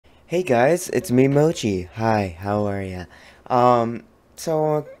Hey guys, it's me Mochi. Hi, how are ya? So I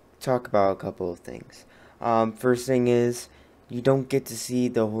want to talk about a couple of things. First thing is, you don't get to see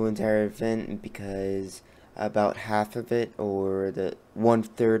the whole entire event because about half of it, or the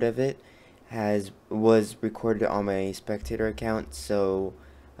 1/3 of it, was recorded on my spectator account. So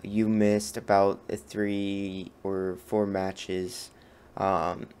you missed about 3 or 4 matches,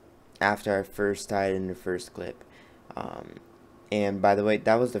 um, after I first died in the first clip. Um, and by the way,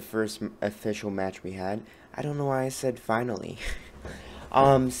 that was the first official match we had. I don't know why I said finally.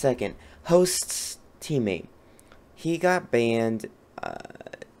 Second, host's teammate. He got banned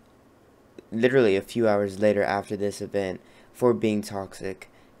literally a few hours later after this event for being toxic.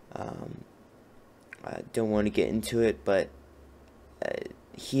 Um, I don't want to get into it, but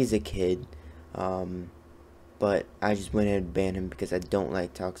he's a kid. But I just went ahead and banned him because I don't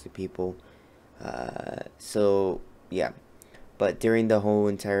like toxic people. So, yeah. But during the whole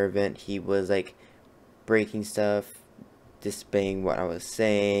entire event, he was like breaking stuff, disobeying what I was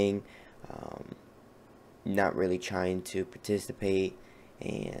saying, um, not really trying to participate,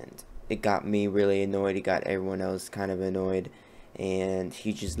 and it got me really annoyed. It got everyone else kind of annoyed, and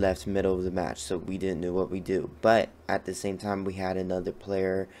he just left middle of the match, so we didn't know what we do. But at the same time, we had another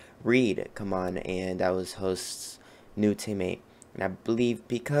player, Reed, come on, and that was host's new teammate. And I believe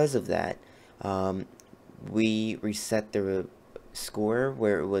because of that, we reset the score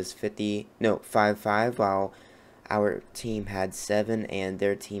where it was 5-5, while our team had 7 and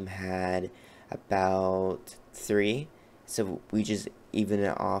their team had about 3. So we just evened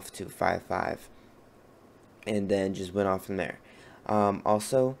it off to 5-5 and then just went off from there.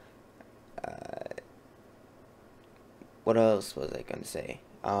 Also, what else was I gonna say?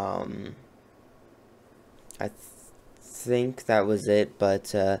 I think that was it,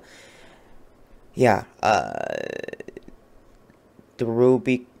 but yeah, the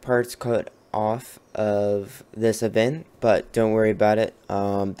Ruby parts cut off of this event, but don't worry about it.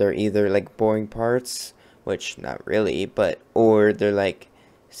 They're either like boring parts, which not really, or they're like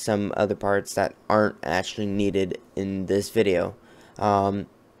some other parts that aren't actually needed in this video.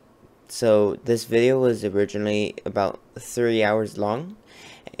 So this video was originally about 3 hours long,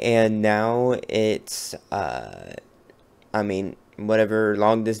 and now it's I mean, whatever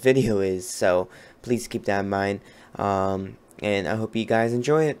long this video is, so please keep that in mind. And I hope you guys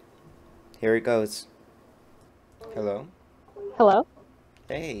enjoy it. Here it goes. Hello? Hello.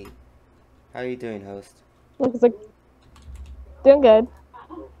 Hey, how are you doing, host? Looks like doing good.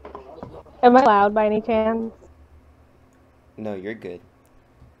 Am I loud by any chance? No, you're good.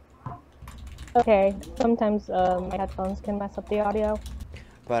 Okay. Sometimes my headphones can mess up the audio.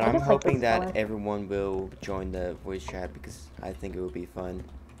 But I I'm just like hoping this that color. everyone will join the voice chat because I think it will be fun.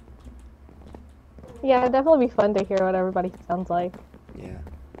 Yeah, it'd definitely be fun to hear what everybody sounds like. Yeah.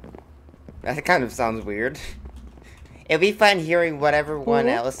 That kind of sounds weird. It'll be fun hearing what everyone Hmm?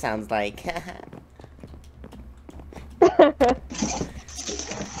 else sounds like. Alright,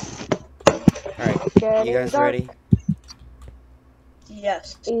 you Getting guys dark. ready?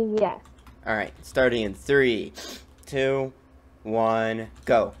 Yes. Yes. Alright, starting in 3, 2, 1,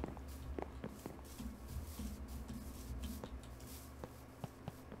 go.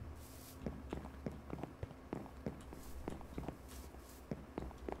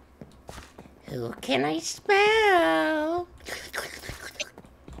 Who can I smell?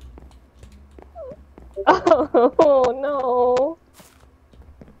 Oh no.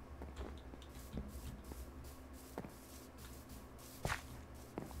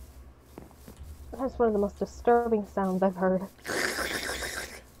 That's one of the most disturbing sounds I've heard.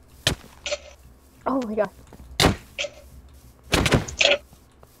 Oh my god.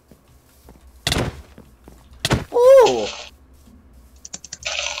 Ooh!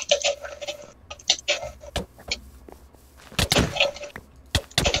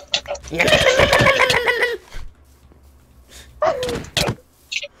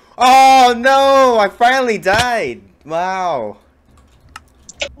 Oh no! I finally died! Wow.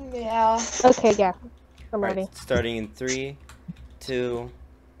 Yeah. Okay, yeah. I'm ready. Alright, starting in 3, 2,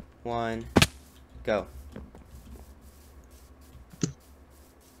 1, go.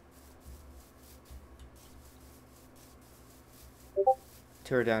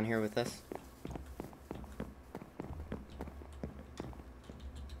 Tour down here with us.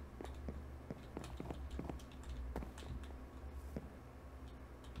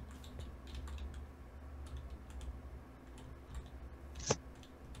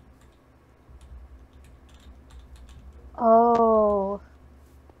 Oh.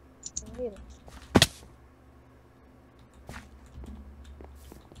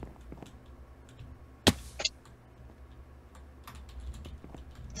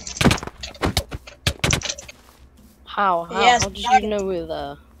 How? Yes, How did you know we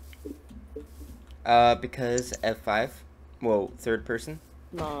were there? Because F5. Well, third person.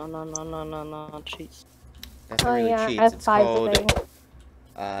 No, cheats. That's Oh not really yeah, cheats. It's F5's called thing.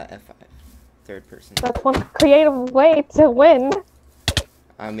 F5. Third person. That's one creative way to win.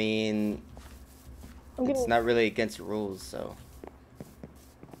 I mean, it's not really against the rules, so.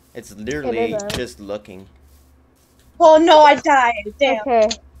 It's literally isn't. just looking. Oh no, I died. Damn. Okay.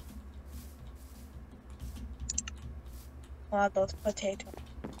 Wow, those potatoes.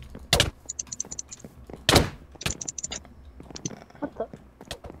 What the?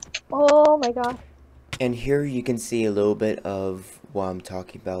 Oh my god. And here you can see a little bit of what I'm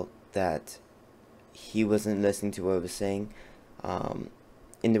talking about, that he wasn't listening to what I was saying.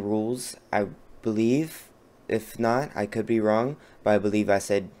 In the rules, I believe, if not, I could be wrong, but I believe I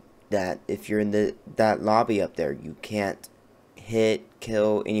said that if you're in that lobby up there, you can't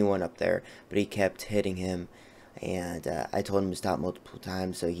kill anyone up there, but he kept hitting him, and I told him to stop multiple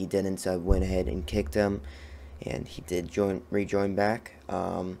times, so he didn't, so I went ahead and kicked him, and he did rejoin back,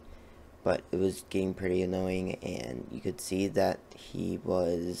 but it was getting pretty annoying, and you could see that he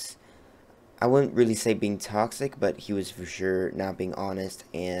was, I wouldn't really say being toxic, but he was for sure not being honest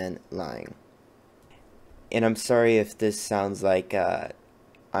and lying. And I'm sorry if this sounds like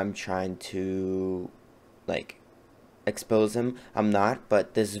I'm trying to, like, expose him. I'm not,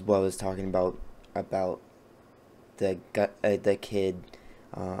 but this is what I was talking about the kid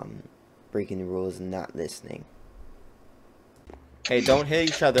breaking the rules and not listening. Hey, don't hit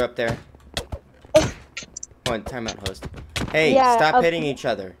each other up there. Hold on, time out, host. Hey, Yeah, stop hitting each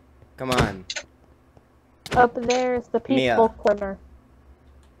other. Come on. Up there's the peaceful Mia. corner.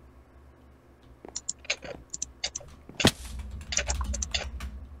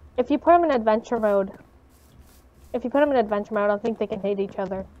 If you put them in adventure mode, I don't think they can hit each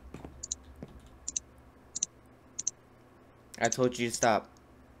other. I told you to stop.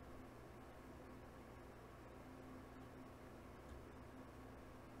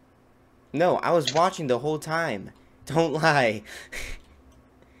 No, I was watching the whole time. Don't lie.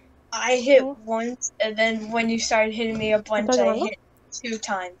 I hit once, and then when you started hitting me a bunch, I hit 2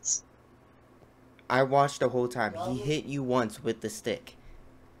 times. I watched the whole time. He hit you once with the stick.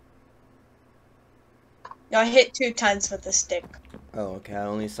 No, I hit 2 times with the stick. Oh, okay. I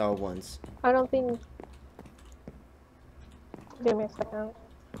only saw once. I don't think... Give me a second.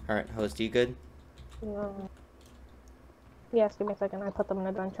 Alright, host, you good? No. Yes, give me a second. I put them in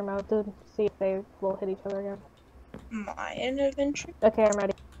adventure mode to see if they will hit each other again. Am I in adventure? Okay, I'm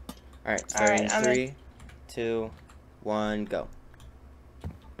ready. Alright, starting in I'm 3, 2, 1, go.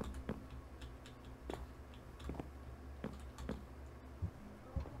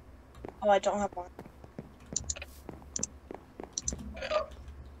 Oh, I don't have one.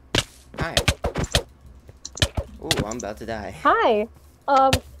 Hi. Ooh, I'm about to die. Hi!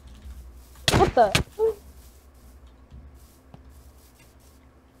 What the?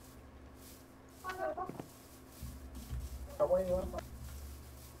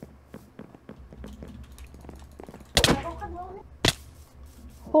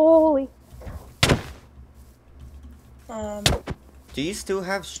 Holy. Do you still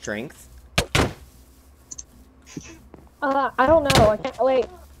have strength? I don't know. I can't, wait.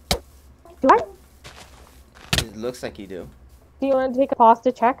 Do I? It looks like you do. Do you want to take a pause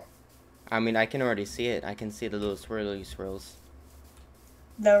to check? I mean, I can already see it. I can see the little swirly swirls.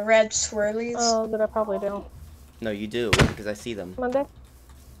 The red swirlies? Oh, that I probably do. No, you do, because I see them. Monday?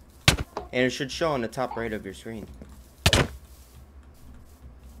 And it should show on the top right of your screen.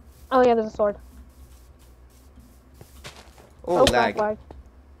 Oh yeah, there's a sword. Oh, lag. Lag.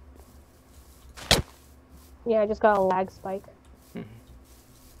 Yeah, I just got a lag spike.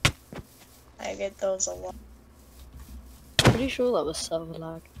 I get those a lot. Pretty sure that was server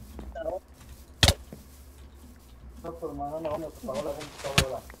lag. So.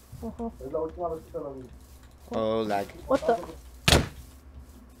 Oh, lag. What the?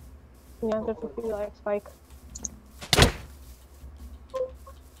 Yeah, there's a few lag spike.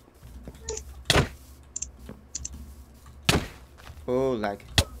 Oh, lag.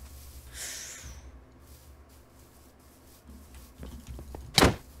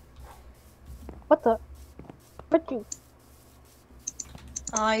 What the? Where'd you?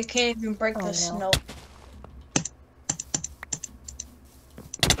 You can't even break the snow.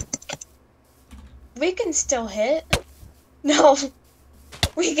 We can still hit. No.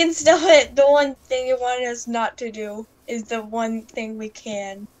 We can still hit. The one thing you want us not to do is the one thing we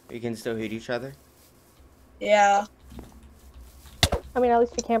can. You can still hit each other? Yeah. I mean, at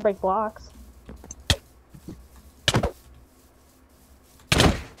least we can't break blocks.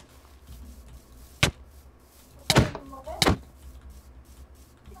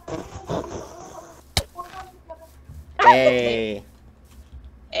 Hey.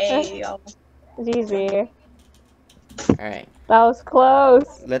 Hey, GG. Alright. That was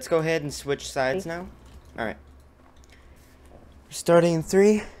close. Let's go ahead and switch sides now. Alright. Starting in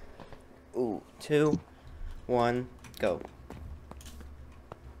 3, 2, 1, go.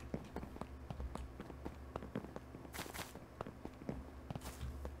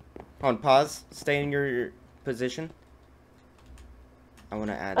 Hold on, pause. Stay in your position. I want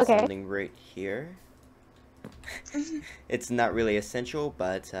to add something right here. It's not really essential,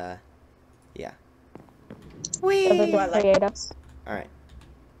 but yeah. Wee. Alright.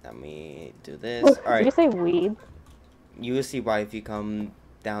 Let me do this. Did Alright. you say weed? You will see why if you come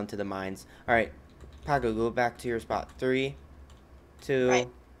down to the mines. Alright. Pago, go back to your spot. 3, 2,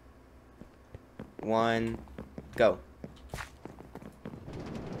 1, go.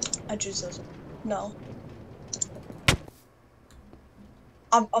 I choose this one. No.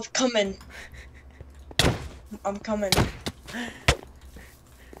 I'm coming. I'm coming.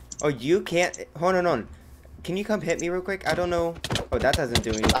 Oh, you can't. Hold on. Can you come hit me real quick? I don't know. Oh, that doesn't do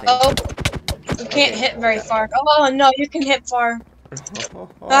anything. Oh, you can't hit very far. Oh no, you can hit far.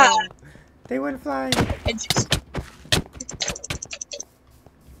 Ah. They went flying. It just...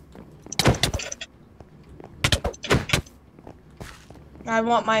 I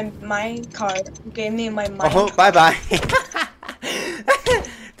want my card. You gave me my mine. Oh, bye bye.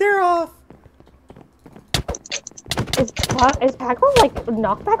 They're off. Is Pac-Man like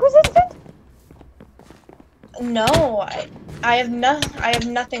knockback resistant? No, I have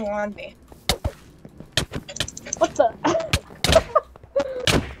nothing on me. What the?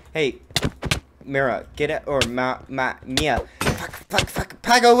 Hey, Mira, get it or Mia. Fuck,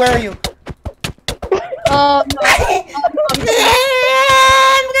 Pago, where are you? Oh no!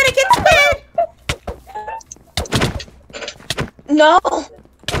 I'm gonna get scared. No!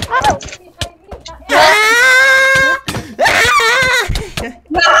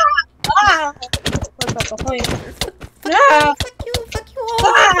 What's up the point? Fuck you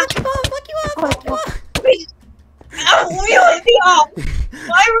all. You hit me off!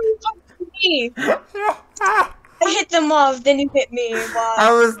 Why were you fucking me? I hit them off, then you hit me. Why?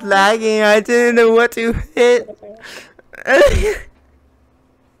 I was lagging. I didn't know what to hit.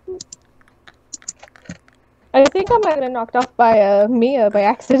 I think I might have knocked off by Mia by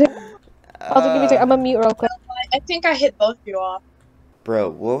accident. Also, give me a second. I'm gonna mute real quick. I think I hit both of you off.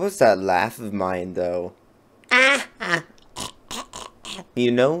 Bro, what was that laugh of mine, though?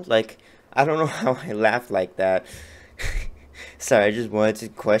 You know, like, I don't know how I laughed like that. Sorry, I just wanted to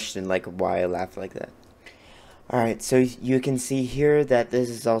question, like, why I laughed like that. Alright, so you can see here that this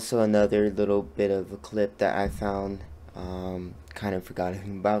is also another little bit of a clip that I found. Kind of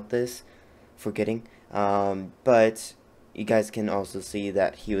forgetting about this. But you guys can also see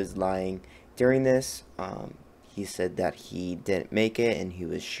that he was lying during this. He said that he didn't make it and he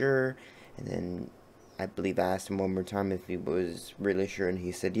was sure, and then I believe I asked him one more time if he was really sure, and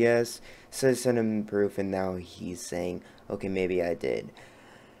he said yes. So I sent him proof, and now he's saying, okay, maybe I did.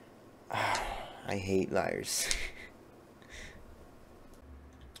 I hate liars.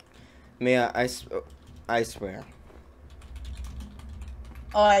 Mia, I swear.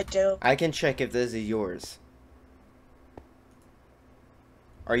 Oh, I do. I can check if this is yours.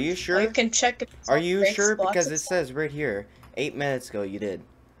 Are you sure? Oh, you can check. Are you sure? Because it says right here, 8 minutes ago you did.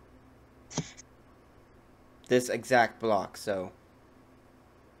 This exact block, so.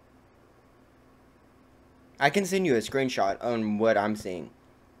 I can send you a screenshot on what I'm seeing.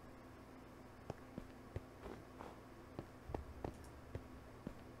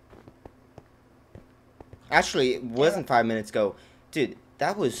 Actually, it wasn't 5 minutes ago. Dude,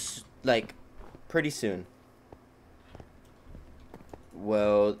 that was, like, pretty soon.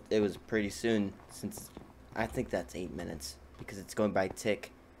 Well, it was pretty soon, since I think that's 8 minutes, because it's going by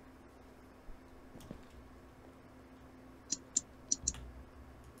tick.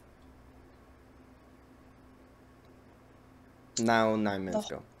 Now 9 minutes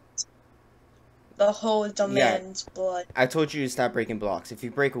ago. The whole demands blood. I told you to stop breaking blocks. If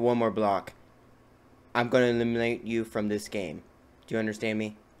you break one more block, I'm going to eliminate you from this game. Do you understand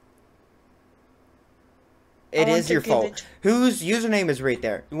me? It is your fault. Whose username is right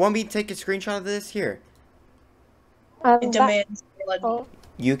there? You want me to take a screenshot of this? Here. It demands blood. Oh.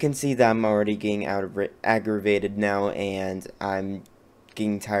 You can see that I'm already getting aggravated now, and I'm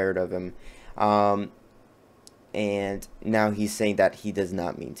getting tired of him. And now he's saying that he does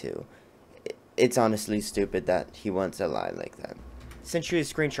not mean to. It's honestly stupid that he wants to lie like that. Sent you a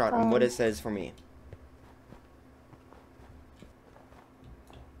screenshot on what it says for me.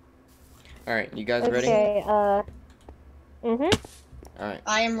 Alright, you guys ready? Okay, Alright,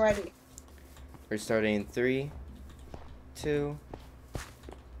 I am ready. we're starting in 3, 2,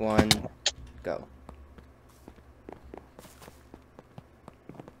 1, go.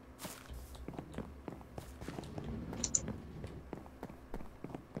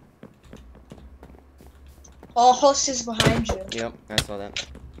 Oh, host is behind you. Yep, I saw that.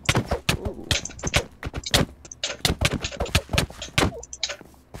 Ooh.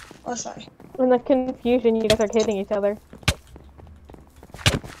 Oh, sorry. In the confusion, you guys are hitting each other.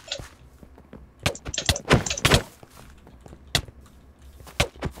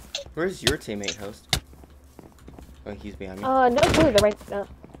 Where's your teammate, host? Oh, he's behind me. No clue. They're right now.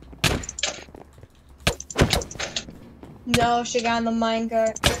 No, she got in the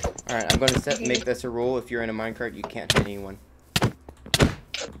minecart. Alright, I'm gonna make this a rule. If you're in a minecart, you can't hit anyone.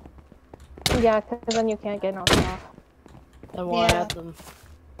 Yeah, because then you can't get knocked off. Then why Yeah. add them?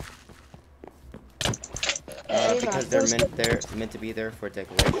 Because they're meant to be there for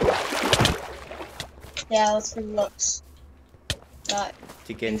decoration. Yeah, that's for looks. Not.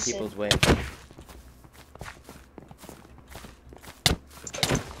 To get in Insane. people's way.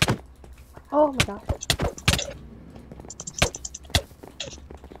 Oh my gosh.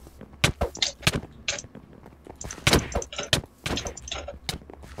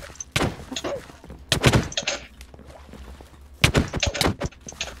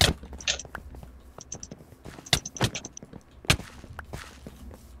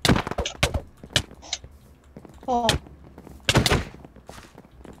 Oh,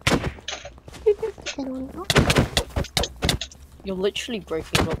 You're literally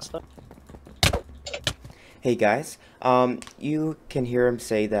breaking blocks though. Hey guys, you can hear him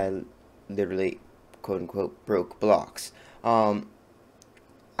say that I literally, quote unquote, broke blocks. I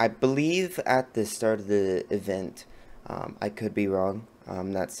believe at the start of the event, I could be wrong.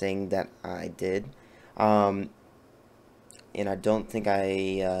 I'm not saying that I did. And I don't think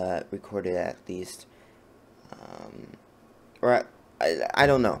I recorded at least. Or I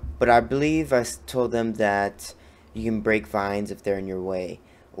don't know. But I believe I told them that you can break vines if they're in your way.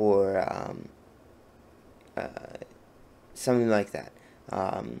 Or something like that.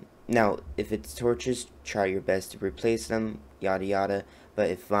 Now, if it's torches, try your best to replace them, yada yada. But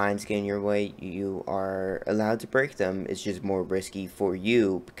if vines get in your way, you are allowed to break them. It's just more risky for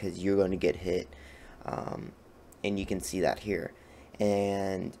you because you're going to get hit. And you can see that here.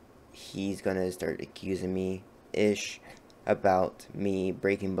 And he's going to start accusing me-ish about me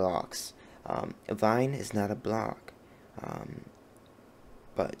breaking blocks. A vine is not a block.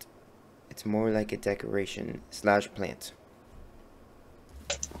 But it's more like a decoration / plant.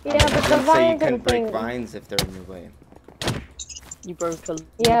 Yeah, but the Don't say you vines can and break things. vines if they're in your way. You broke a.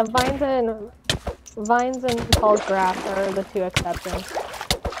 Yeah, vines and tall grass are the two exceptions.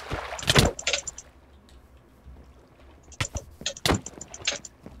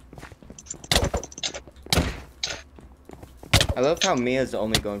 I love how Mia's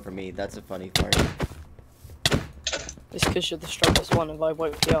only going for me. That's a funny part. It's because you're the strongest one. If I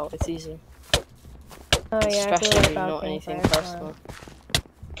wipe you out, it's easy. Oh It's yeah, I feel strategy, like not anything there. personal.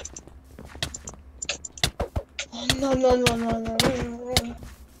 oh no, no, no, no, no, no, no.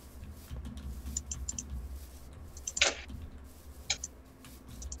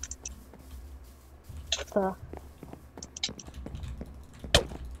 So,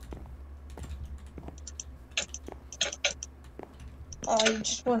 Oh, you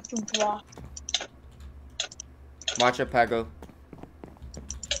just want to block. Watch it, Pago.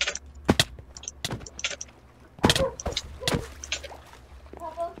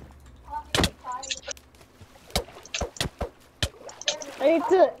 I need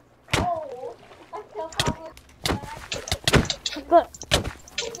to. But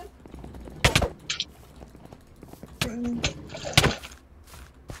Mm.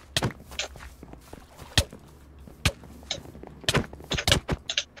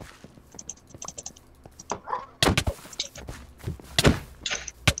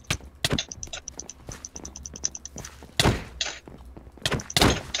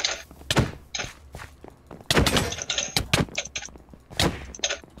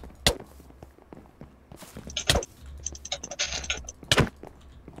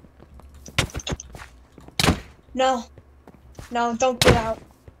 No. No, don't get out.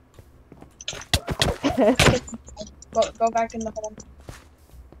 Go back in the hole.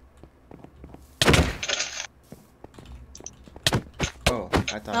 Oh,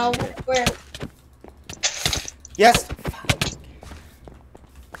 I thought No, you did. where? Yes!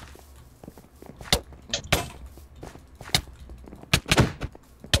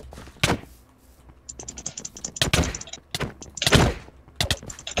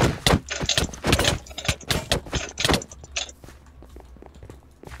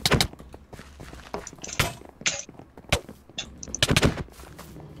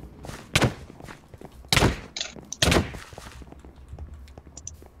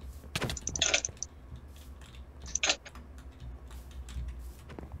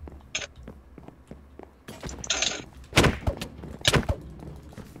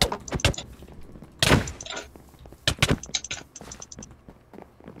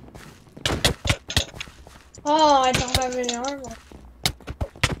 Oh, I don't have any armor.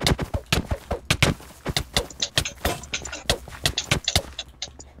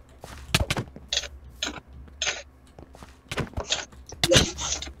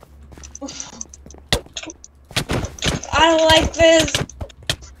 I don't like this.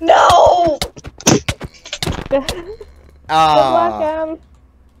 No! Good luck, Ah, Em.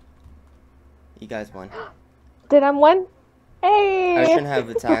 you guys won. Did I win? Hey! I shouldn't have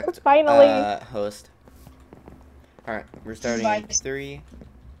attacked Finally. host. Alright, we're starting Bye. in 3,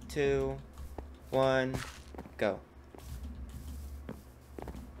 2, 1, go.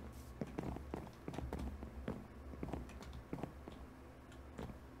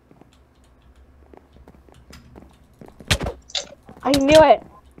 I knew it.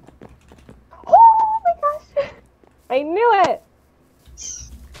 Oh my gosh. I knew it.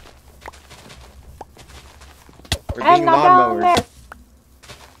 We're I'm being not down lawnmowers.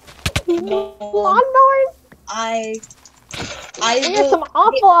 there. No. Lawnmowers? I We got will some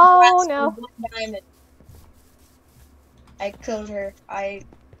awful. get Oh rats no. for 1 diamond. I killed her. I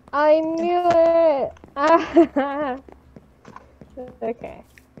knew it. Okay.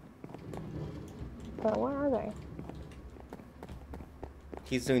 So where are they?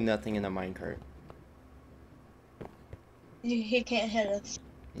 He's doing nothing in the minecart. He can't hit us.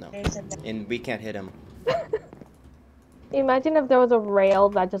 No. There's a- And we can't hit him. Imagine if there was a rail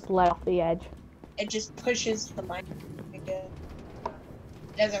that just led off the edge. It just pushes the mine.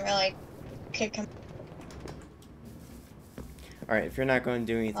 Doesn't really kick him. Alright, if you're not going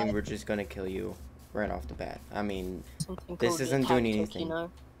to do anything, we're just going to kill you right off the bat. I mean, Something This called the isn't doing tactic, anything. You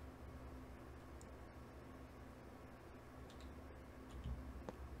know?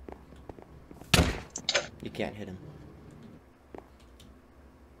 you can't hit him.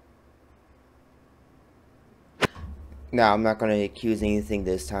 Now, I'm not going to accuse anything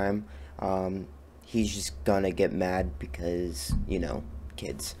this time. He's just going to get mad because, you know,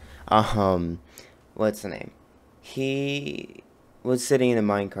 kids. What's the name? He was sitting in a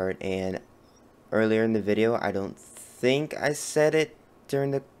minecart, and earlier in the video, I don't think I said it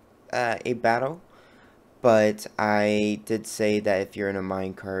during the a battle, but I did say that if you're in a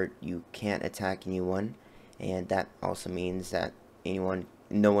minecart, you can't attack anyone, and that also means that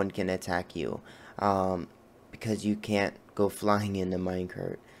no one can attack you, because you can't go flying in the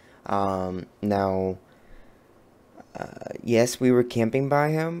minecart. Now, yes, we were camping by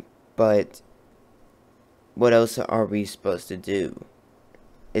him, but what else are we supposed to do?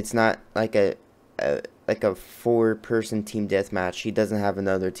 It's not like a 4-person team deathmatch. He doesn't have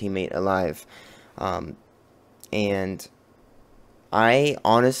another teammate alive. And I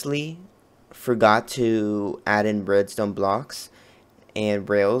honestly forgot to add in redstone blocks and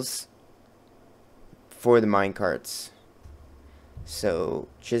rails for the minecarts. So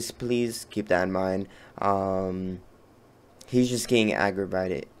just please keep that in mind. He's just getting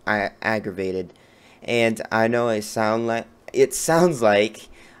aggravated. And I know it sounds like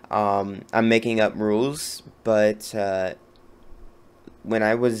I'm making up rules, but when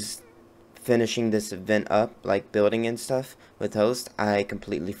I was finishing this event up, like building and stuff with host, I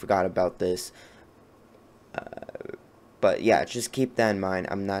completely forgot about this. But yeah, just keep that in mind.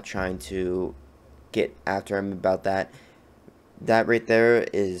 I'm not trying to get after him about that. That right there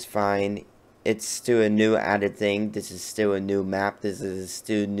is fine. It's still a new added thing. This is still a new map. This is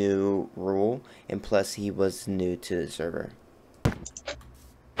still a new rule. And plus, he was new to the server.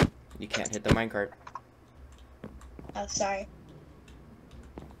 You can't hit the minecart. Oh, sorry.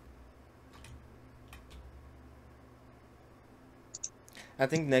 I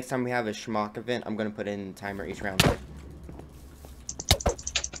think next time we have a SHMOCK event, I'm going to put in a timer each round.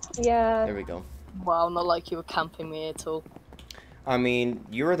 Yeah. There we go. Wow, not like you were camping me at all. I mean,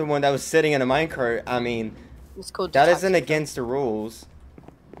 you were the one that was sitting in a minecart. I mean, It's called that the isn't tactic. against the rules.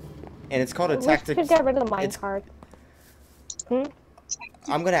 And it's called a We tactic. should get rid of the minecart.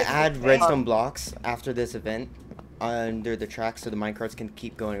 I'm going to add redstone blocks after this event under the track so the minecarts can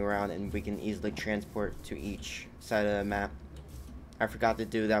keep going around and we can easily transport to each side of the map. I forgot to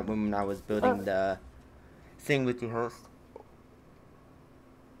do that when I was building the thing with the host.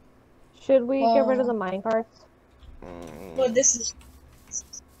 Should we get rid of the minecarts? Well, this is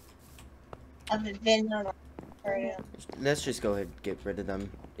an event on our Let's just go ahead and get rid of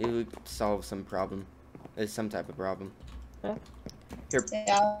them. It would solve some problem. It's some type of problem. Okay. Here,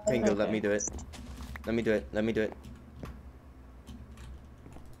 Yeah, Pingo, let me do it. Let me do it. Let me do it.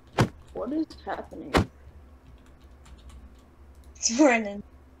 What is happening? it's running.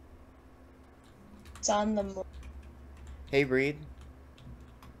 It's on the moon. Hey, Breed.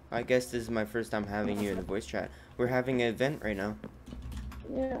 I guess this is my first time having you in a voice chat. We're having an event right now.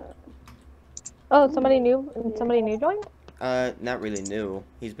 Yeah. Oh, somebody new. Somebody new joined. Not really new.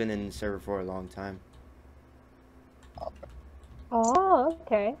 He's been in the server for a long time. Oh,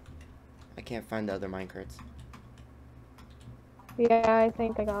 okay. I can't find the other minecarts. Yeah, I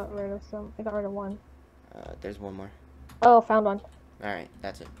think I got rid of some. I got rid of one. There's one more. Oh, found one. Alright,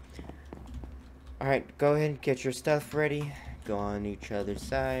 that's it. Alright, go ahead and get your stuff ready. Go on each other's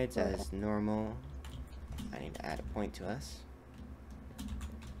sides as normal. I need to add a point to us.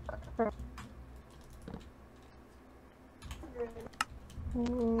 There we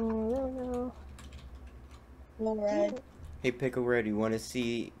go. Alright. Hey Pickle Red, you want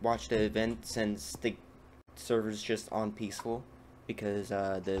to watch the event since the server's just on peaceful? Because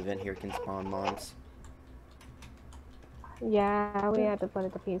the event here can spawn mobs. Yeah, we had to put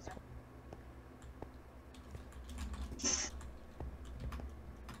it to peace.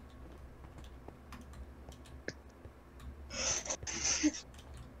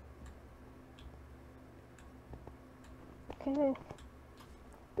 Okay.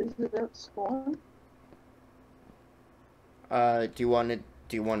 Is it at spawn? Do you want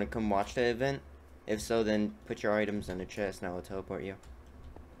to come watch the event? If so, then put your items in the chest and I will teleport you.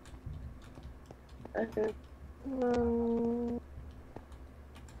 Okay.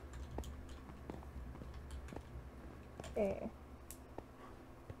 Okay.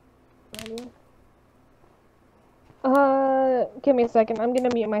 Ready? Give me a second. I'm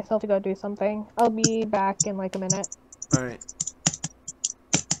gonna mute myself to go do something. I'll be back in like a minute. Alright.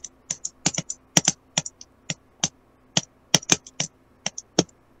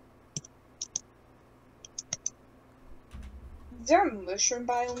 Is there a mushroom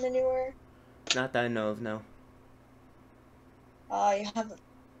biome anywhere? Not that I know of, no. You have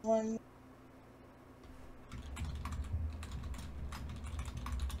one.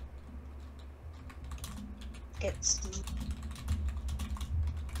 Get some.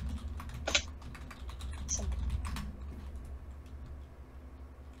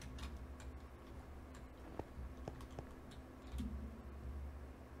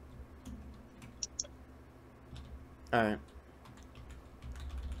 Alright.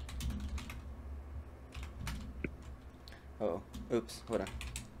 Oh, oops, hold on.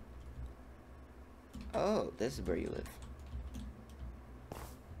 Oh, this is where you live.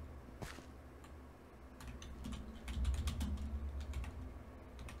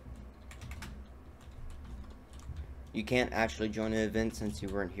 You can't actually join the event since you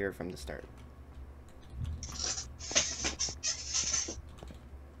weren't here from the start.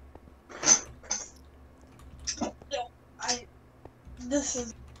 This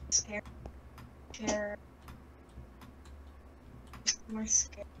is scary. Share. More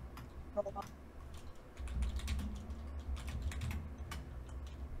scary.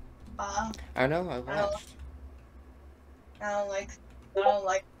 I know, I watched. I don't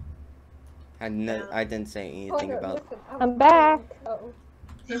like. I didn't say anything about. I'm back. No.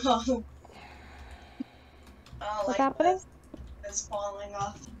 I don't What's like happening? this falling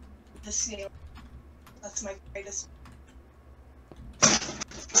off the ceiling. That's my greatest.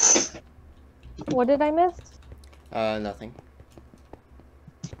 What did I miss? Nothing.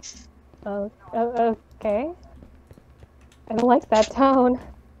 Oh, okay. I don't like that tone.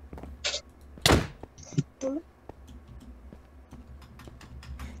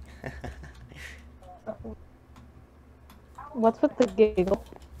 What's with the giggle?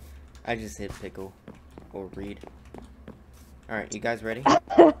 I just hit pickle or read. Alright, you guys ready?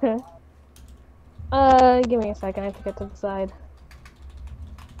 Give me a second. I have to get to the side.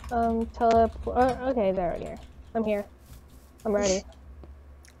 Okay, they're right here. I'm here. I'm ready.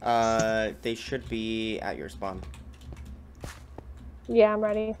 They should be at your spawn. Yeah, I'm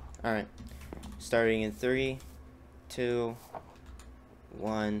ready. Alright. Starting in 3, 2,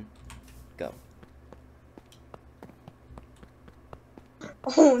 1, go.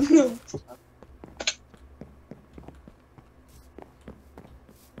 Oh no.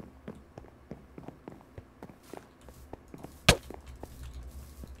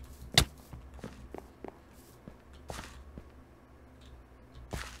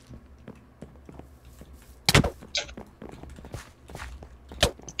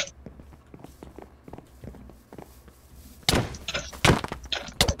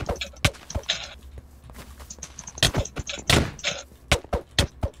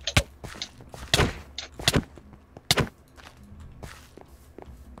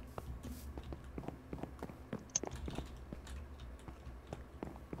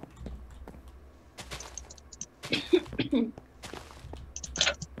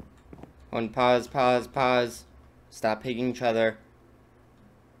 One, pause. Stop hitting each other.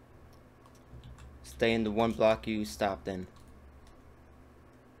 Stay in the one block you stopped in.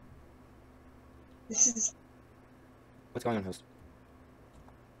 This is What's going on, host?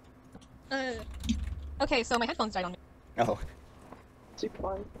 Okay, so my headphones died on me. Oh, Super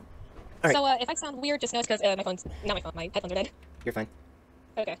fun. Alright. So, if I sound weird, just know it's because my headphones are dead. you're fine.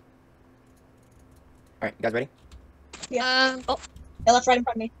 Okay. Alright, you guys ready? Oh, they left right in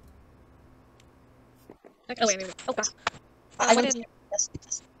front of me. okay. Oh, wait. Oh, gosh. I what didn't did- yes.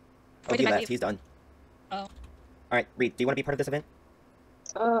 Oh, Where he did I left. leave? He's done. Oh. Alright, Reed, do you want to be part of this event?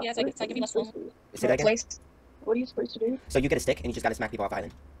 Yeah, so I give you less room. Say that again? Place. What are you supposed to do? So you get a stick, and you just gotta smack people off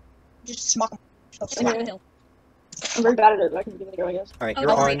island. Just smock. Just Yeah. walk the hill. I'm very bad at it, but I can give it a go, I guess. Alright, Oh, you're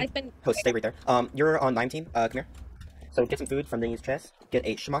don't worry, on... I've been... Host, stay right there. You're on lime team. Come here. So get some food from Denny's chest. Get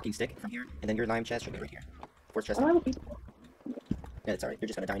a SHMOCking stick from here, and then your lime chest should be right here. Fourth chest. I don't have a piece. Yeah, it's alright. You're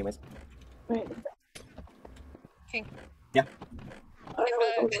just gonna die anyways. Wait. Okay. Yeah. I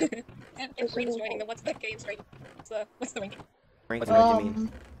don't know. If Reed is joining, then what's the game's rank? What's the rank? What's the rank you mean?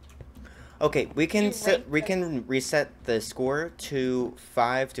 Um, Okay, we can You set. rank We them. can reset the score to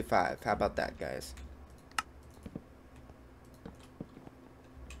 5-5. How about that, guys?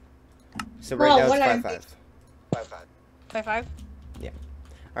 So right Well, now what I- it's 5-5. 5-5. By 5?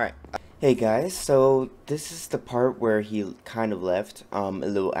 Alright. Hey guys, so this is the part where he kind of left, a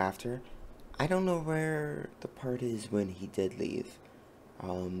little after. I don't know where the part is when he did leave.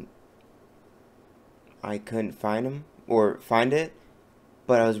 I couldn't find him, or find it,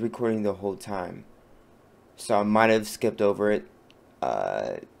 but I was recording the whole time. So I might have skipped over it,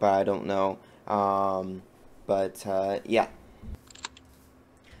 but I don't know. Yeah.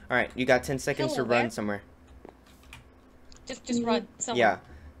 Alright, you got 10 seconds Hello to run there. somewhere. Just run somewhere. Yeah.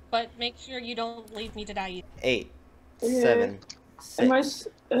 But make sure you don't leave me to die either. 8, Yeah. 7, Am I 6,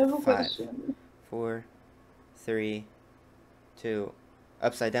 I have a 5. question. 4, 3, 2,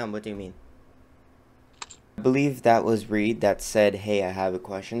 upside down, what do you mean? I believe that was Reed that said, hey, I have a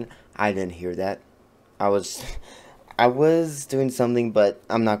question. I didn't hear that. I was doing something, but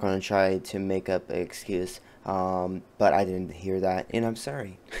I'm not going to try to make up an excuse. But I didn't hear that, and I'm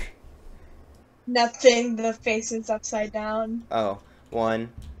sorry. nothing. The face is upside down. Oh,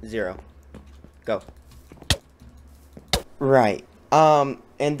 1, 0. Go. Right. And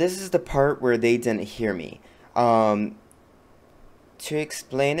this is the part where they didn't hear me. To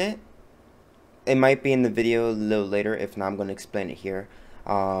explain it, it might be in the video a little later. If not, I'm going to explain it here.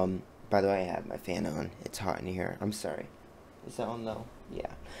 By the way, I have my fan on. It's hot in here. I'm sorry. Is that on low?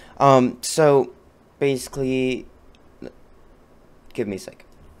 Yeah. So, basically, give me a sec.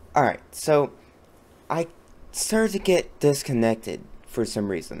 Alright, so, I started to get disconnected for some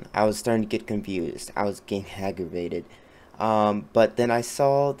reason. I was starting to get confused. I was getting aggravated. But then I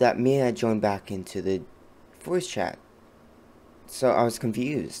saw that Mia had joined back into the voice chat. So I was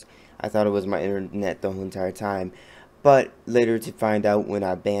confused. I thought it was my internet the whole entire time. But later to find out when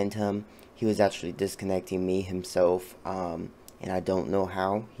I banned him, he was actually disconnecting me himself. And I don't know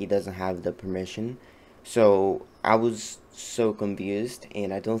how. He doesn't have the permission. So I was so confused.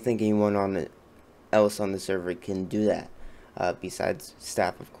 And I don't think anyone else on the server can do that. Besides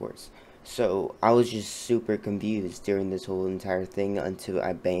staff, of course. So I was just super confused during this whole entire thing until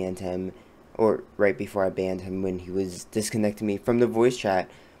I banned him, or right before I banned him when he was disconnecting me from the voice chat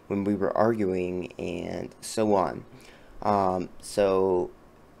when we were arguing and so on. So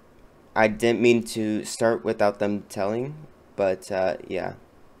I didn't mean to start without them telling, but yeah.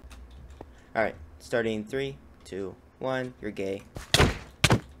 Alright, starting 3, 2, 1, you're gay.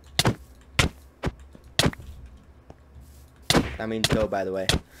 That means go, by the way.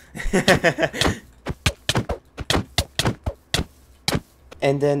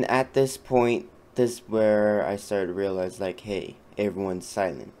 And then at this point, this is where I started to realize, like, hey, everyone's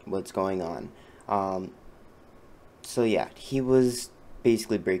silent. What's going on? So yeah, he was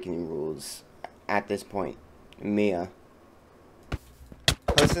basically breaking rules at this point. Mia.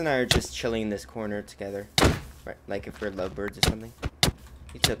 Host and I are just chilling in this corner together. Right, like if we're lovebirds or something.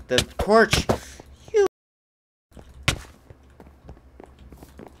 He took the torch!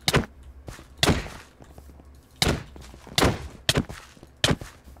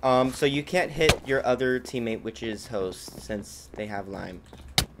 So you can't hit your other teammate, which is host, since they have lime.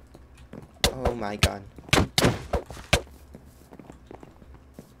 Oh my god.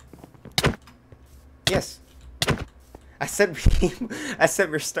 Yes. I said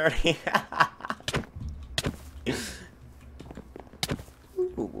we're starting.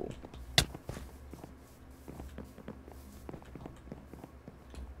 Ooh.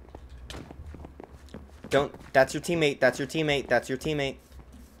 Don't. That's your teammate. That's your teammate. That's your teammate.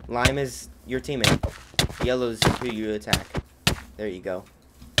 Lime is your teammate. Yellow's who you attack. There you go.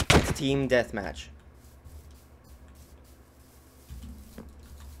 It's team deathmatch.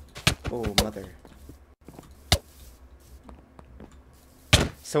 Oh, mother.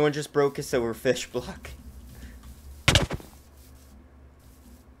 Someone just broke a silverfish block.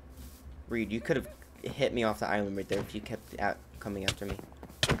 Reed, you could have hit me off the island right there if you kept coming after me.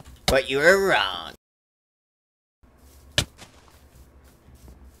 But you were wrong.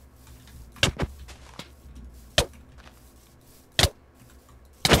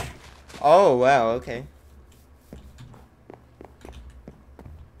 Oh, wow, okay.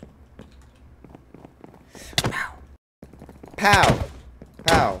 Pow. Pow.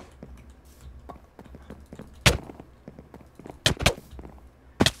 Pow.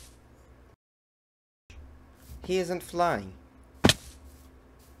 He isn't flying.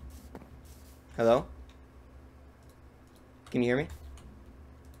 Hello? Can you hear me?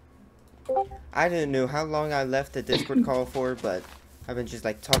 I didn't know how long I left the Discord call for, but I've been just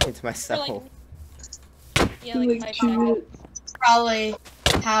like talking to myself. Yeah, like 5 seconds. Probably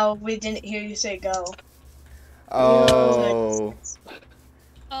how we didn't hear you say go. Oh.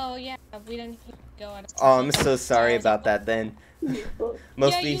 Oh yeah, we didn't go at Oh, I'm so sorry about that then.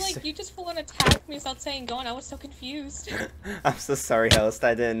 Mostly. Yeah, you just full on attacked me without saying go, and I was so confused. I'm so sorry, host.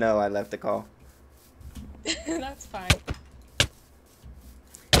 I didn't know I left the call. That's fine.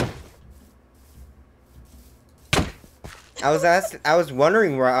 I was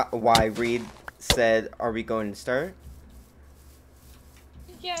wondering why Reed said, "Are we going to start?"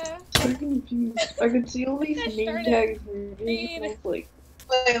 Yeah. I'm confused. I could see all these name tags reading. I was like,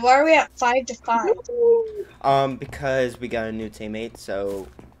 wait, why are we at 5 to 5? Because we got a new teammate, so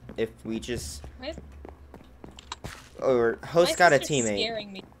if we just or host got a teammate,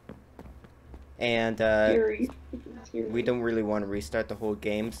 scaring me. and scary. we don't really want to restart the whole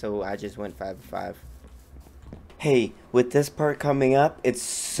game, so I just went 5 to 5. Hey, with this part coming up, it's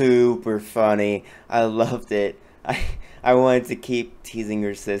super funny. I loved it. I wanted to keep teasing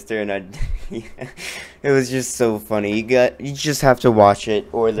your sister, and it was just so funny. You just have to watch it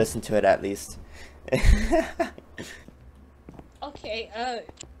or listen to it at least. Okay,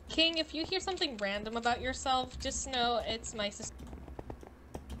 King, if you hear something random about yourself, just know it's my sister.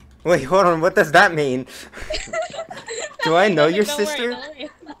 Wait, hold on. What does that mean? Do I know your sister?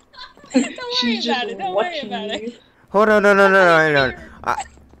 Don't worry about it. Don't worry about it. Hold on, no.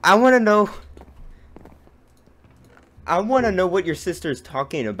 I want to know. I want to know what your sister is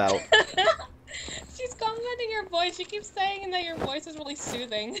talking about. She's complimenting your voice. She keeps saying that your voice is really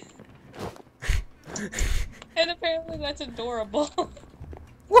soothing. And apparently that's adorable.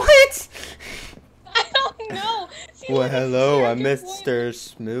 What? I don't know. Well, hello, I'm Mr.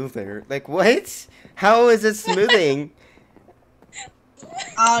 Smoother. Like, what? How is it smoothing?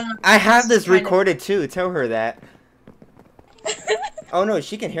 I have this recorded too. Tell her that. Oh no,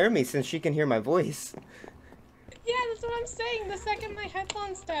 she can hear me since she can hear my voice. Yeah, that's what I'm saying. The second my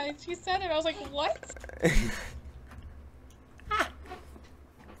headphones died, she said it. I was like, what?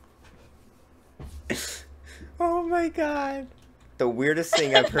 Oh my god. The weirdest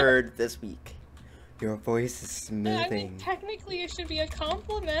thing I've heard this week. Your voice is smoothing. I mean, technically it should be a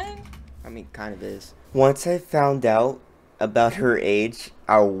compliment. I mean, kind of is. Once I found out about her age,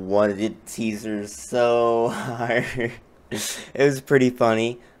 I wanted to tease her so hard. It was pretty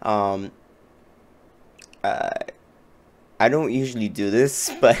funny. I don't usually do this,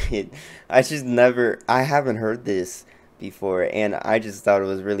 but I haven't heard this before, and I just thought it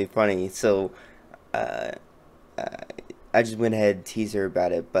was really funny. So, I just went ahead and teased her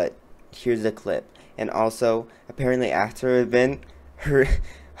about it, but here's the clip. And also, apparently after the event, her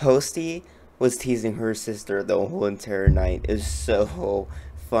hostie was teasing her sister the whole entire night. It was so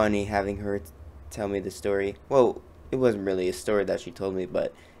funny having her tell me the story. Well, it wasn't really a story that she told me,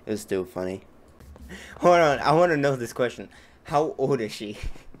 but it was still funny. Hold on, I want to know this question. How old is she?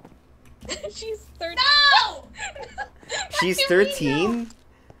 She's 13. No! She's 13?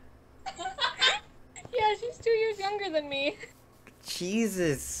 Yeah, she's 2 years younger than me.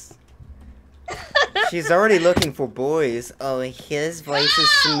 Jesus. She's already looking for boys. Oh, his voice is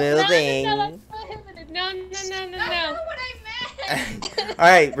smoothing. No, that's prohibited. No. That's not what I meant!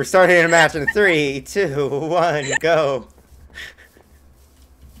 Alright, we're starting a match in 3, 2, 1, go.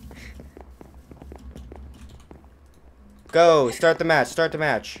 Go, start the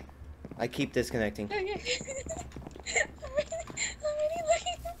match. I keep disconnecting. Okay. I'm already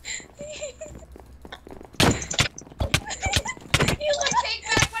looking. You take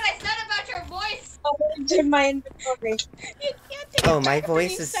back what I said about your voice! To my inventory. Oh, my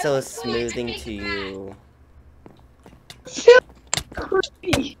voice is so smoothing to you.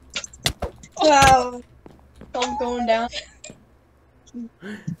 creepy. Wow. I'm going down.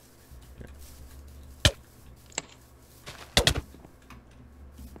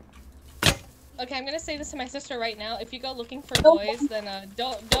 Okay, I'm gonna say this to my sister right now. If you go looking for boys, then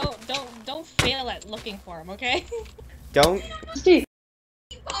don't fail at looking for them, okay? Don't. Steve.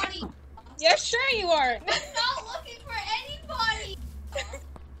 Anybody. Yeah, sure you are. I'm not looking for anybody.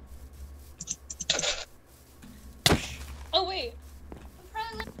 Oh wait.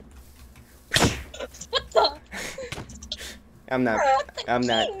 What the? I'm not That's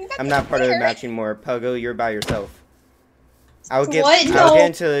part of the weird. matching more. Pogo, you're by yourself. I'll What? get No.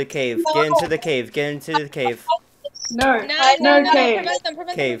 into the cave. No. Get into the cave. Get into the cave. No. No, No, no, cave. prevent them from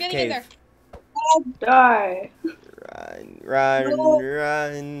Cave, getting cave. in there. Die. Run, No.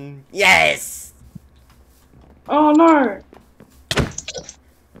 run. Yes! Oh no.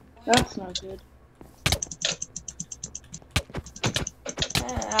 That's not good.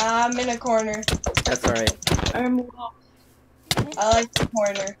 I'm in a corner. That's alright. I'm lost. I like the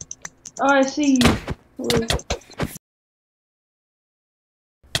corner. Oh, I see you.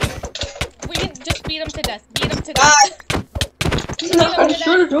 We can just beat him to death. Beat him to death. No. I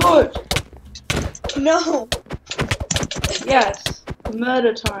should have dodged. No. Yes.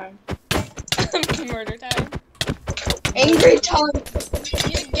 Murder time. Murder time. Angry time.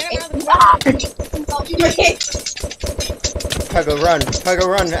 Get him out of the Pogo, run. Pogo,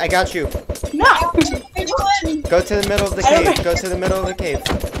 run. I got you. No! Go to the middle of the cave. Go to the middle of the cave.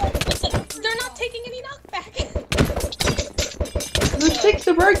 They're not taking any knockback. The sticks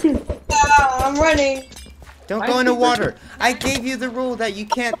are broken. I'm running. Don't go in the water. I gave you the rule that you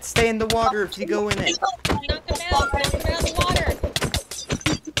can't stay in the water if you go in it. Knock him out. Knock him out of the water.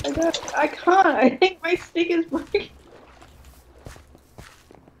 I can't. I think my stick is broken.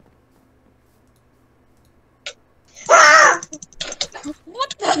 Ah!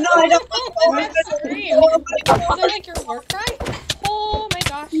 What the? No, I don't. That's scream. Is that like your war cry? Oh my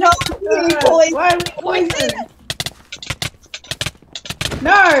gosh. No, poison. Why are we poisoned?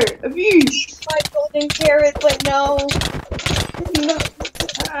 No! Abuse! My golden carrot, but no. No.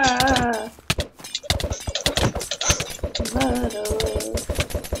 Ah. Murder.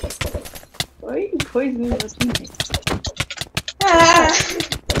 Why are you poisoning your teammates? Ah.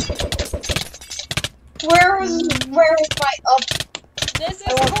 Where was my up? This is I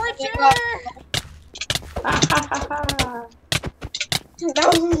want to torture. Ha ha ha ha! That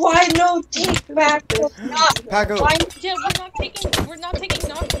was why no take back was not. Pogo. Why? Yeah, we're not taking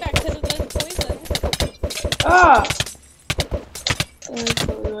knockback because of the poison. Ah! No,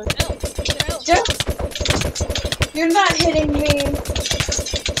 they're out. Just, you're not hitting me.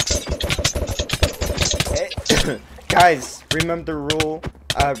 Guys, remember the rule.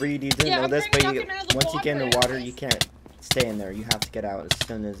 Reed, you didn't Yeah, know I'm this, trying to but knock him out of the once you get in the water. water, you can't stay in there. You have to get out as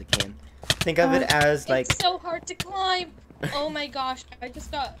soon as you can. Think of it as like. It's so hard to climb. Oh my gosh, it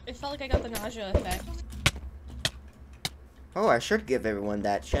felt like I got the nausea effect. Oh, I should give everyone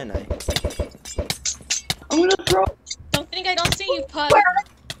that, shouldn't I? I'm gonna throw Don't think I don't see you, Pug.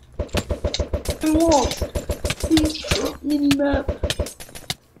 the walls. Please drop mini-map.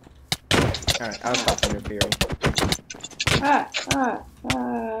 Alright, I'll stop interfering. Ah, ah,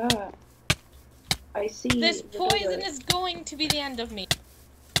 ah, ah. I see. This the poison door. is going to be the end of me.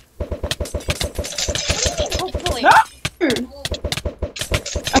 Hopefully. No!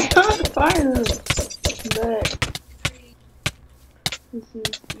 I can't fire them. But this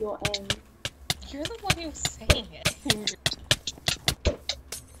is your end. You're the one who's saying it.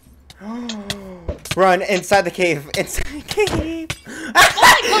 Run inside the cave. Inside the cave. Oh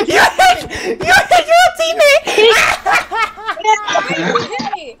my you hit your teammate. You hit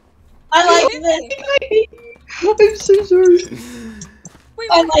me. I like this. I'm so sorry. Wait,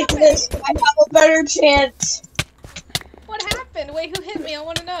 I what like happened? this. I have a better chance. What happened? Wait, who hit me? I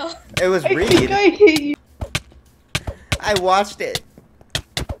want to know. It was I think Reed. I hit you. I watched it.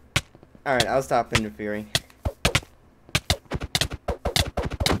 Alright, I'll stop interfering.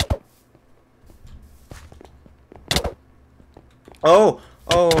 Oh!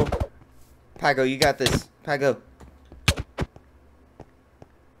 Oh! Pago, you got this. Pago.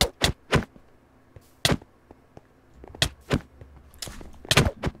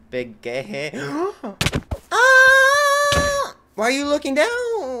 Big gay. Ah! Why are you looking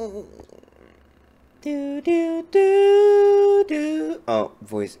down? Do do do do. Oh,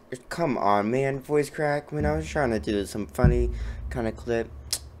 voice. Come on, man. Voice crack. When I was trying to do some funny kind of clip,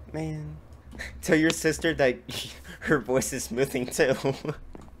 man. Tell your sister that her voice is smoothing too. Smoothing.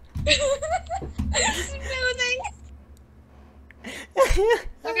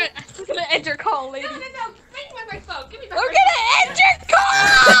 Okay, I'm gonna end your call, lady. No, bring me my phone. Give me my We're gonna end your call!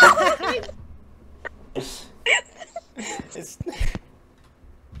 It's,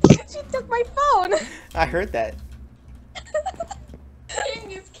 She took my phone. I heard that.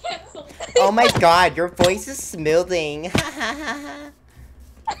 Game is cancelled. Oh my god, your voice is smoothing. Are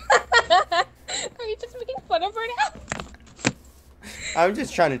you just making fun of her now? I'm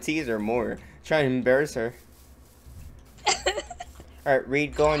just trying to tease her more. Trying to embarrass her. Alright,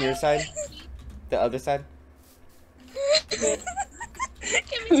 Reed, go on your side. The other side. Did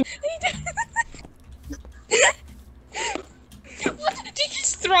you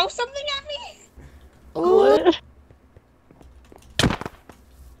just throw something at me? What?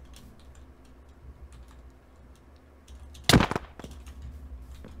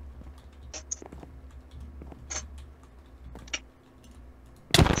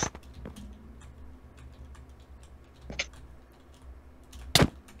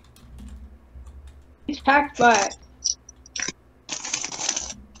 He's hacked by.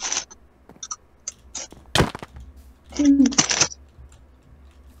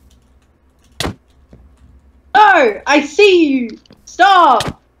 No! I see you!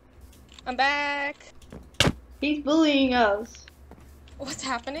 Stop! I'm back. He's bullying us. What's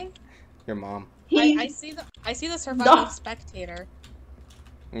happening? Your mom. I see the surviving No. spectator.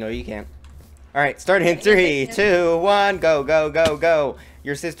 No, you can't. Alright, start in 3, 2, 1, go, go, go, go.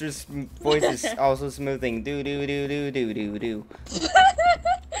 Your sister's voice is also smoothing. Do, do, do, do, do, do, do.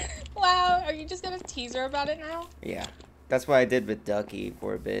 Wow, are you just gonna tease her about it now? Yeah. That's what I did with Ducky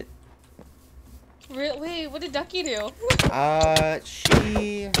for a bit. Wait, what did Ducky do?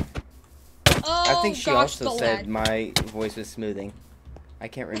 She... Oh, I think she gosh, also the said lag. my voice was smoothing. I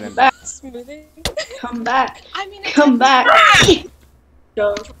can't remember. Back. Smoothing. Come back. I mean, it's Come back.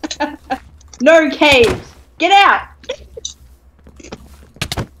 Go. No caves. Get out.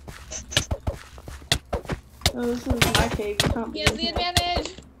 Oh, this is my cave. You can't He be has in the here.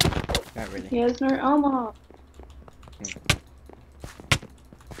 advantage. Not really. He has no armor.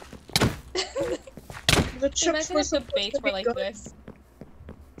 Imagine if the baits were like this.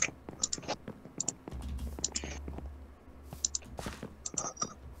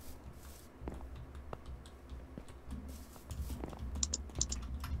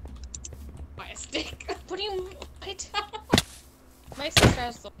 Buy a stick. What do you? My sister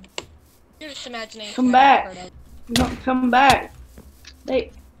has the weirdest imagination. Come I've back. ever heard of. No, come back.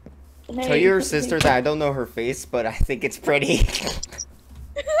 Hey. Tell your sister that I don't know her face, but I think it's pretty. Are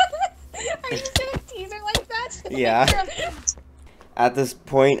you just gonna tease her like that? Yeah. At this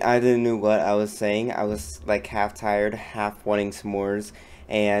point, I didn't know what I was saying. I was like half tired, half wanting s'mores,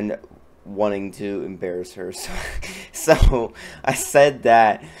 and wanting to embarrass her. So I said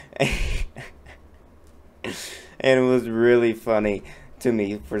that, and it was really funny to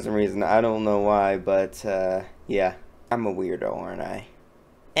me for some reason. I don't know why, but yeah, I'm a weirdo, aren't I?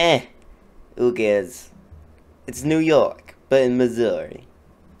 Who cares? It's New York, but in Missouri.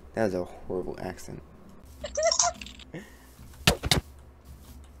 That was a horrible accent.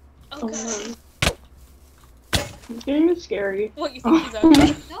 Oh god. no. It's getting scary. What, you think he's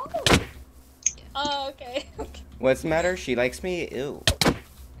okay? No. Oh, okay. What's the matter? She likes me? Ew. No.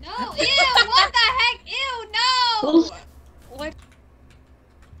 Ew. What the heck? Ew. No. What?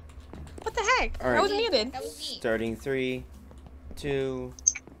 What the heck? All right. I was muted. That was me. Starting 3, 2,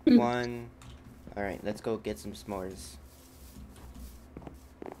 1. Alright, let's go get some s'mores.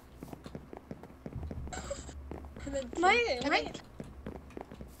 My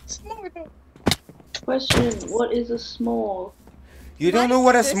Question, what is a s'more? You don't My know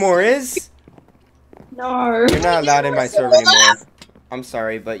what a sister- s'more is? No. You're not allowed in my server anymore. I'm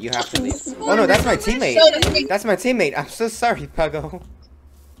sorry, but you have to leave. Oh no, that's my teammate. That's my teammate. I'm so sorry, Puggo.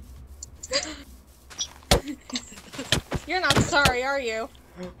 You're not sorry, are you?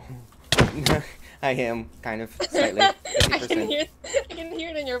 I am, kind of, slightly. I 50%. can hear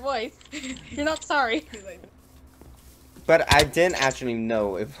it in your voice. You're not sorry. But I didn't actually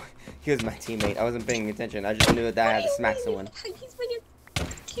know if he was my teammate. I wasn't paying attention. I just knew that I had to smack someone. He's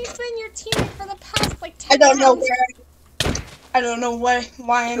been your teammate for the past like 10 I don't know rounds. where. I don't know why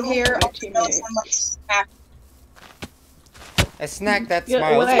I'm here. I'll Okay. tell someone snack. A snack that Yeah,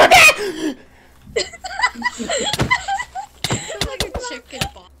 smiles. what It's like a chicken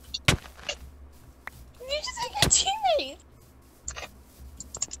ball. You just had your teammate.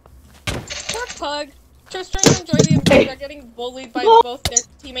 Poor Pug. Just trying to enjoy the event. They're getting bullied by both their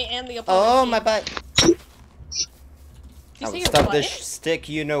teammate and the opponent. Oh, team. my butt. Did you I say will your stuff butt? this stick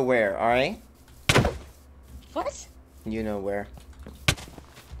you know where, alright? What? You know where.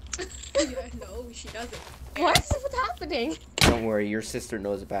 No, she doesn't. What? What's happening? Don't worry, your sister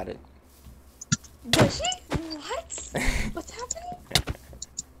knows about it. Does she? What? What's happening?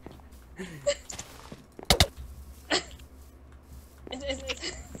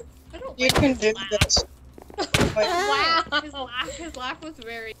 I don't You like can his do laugh. this. Wow. His laugh was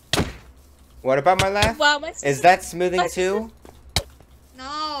very. What about my laugh? Wow, my Is that smoothing my too?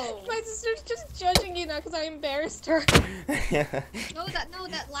 No. My sister's just judging you now because I embarrassed her. No,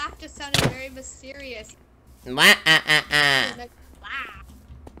 that laugh just sounded very mysterious. Wah, Like, laugh.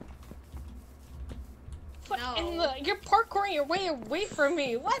 What No. in the? You're parkouring your way away from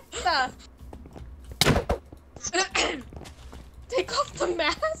me. What the? Take off the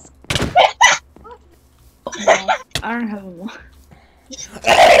mask. No, I don't have one.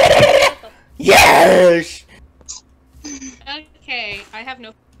 Yes! Okay, I have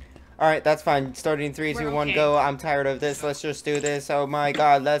no. Alright, that's fine. Starting in 3, We're 2, 1, okay. go. I'm tired of this. Let's just do this. Oh my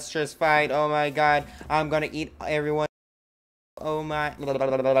god, let's just fight. Oh my god, I'm gonna eat everyone. Oh my.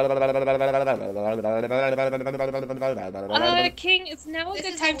 King, it's now a This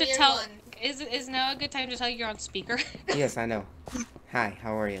good is time a to weird tell. one. Is now a good time to tell you're on speaker? Yes, I know. Hi,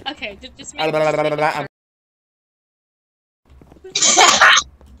 how are you? Okay, just make sure.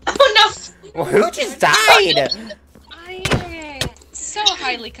 Oh no! Well, who just died? I am so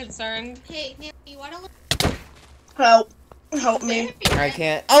highly concerned. Hey, Nancy, you wanna look? Help me. I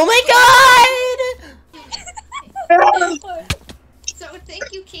can't. Oh my god! So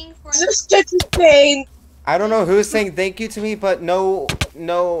thank you, King, for This is such a pain. I don't know who's saying thank you to me, but no,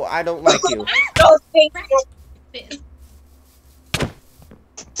 I don't like you. Oh, thank you. this.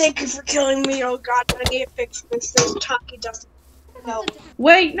 Thank you for killing me. Oh god, I need to fix this. This Taki doesn't help.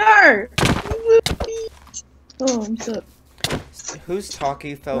 Wait, no! Oh, I'm so. Whose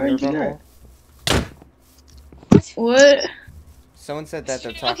talkie fell Where'd near you the go? hole? What? Someone said that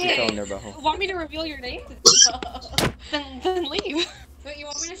their talkie Okay. fell near the hole. Want me to reveal your name? then leave. Wait, you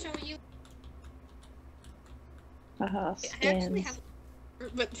want me to show you? Haha, I actually scans.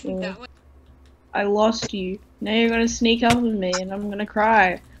 have, but Yeah. that one I lost you. Now you're gonna sneak up with me and I'm gonna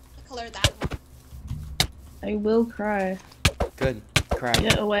cry. color that one. I will cry. Good. Cry.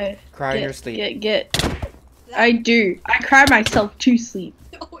 Get away. Cry in your sleep. Get. I do. I cry myself to sleep.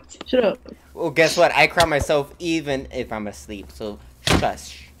 Shut up. Well, guess what? I cry myself even if I'm asleep, so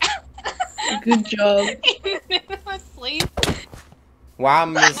shush. Good job. Asleep. While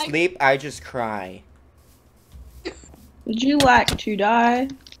I'm asleep, I just cry. Would you like to die?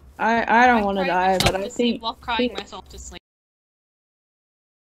 I don't want to die, but I think. While crying myself to sleep.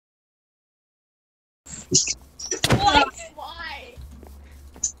 What? Why?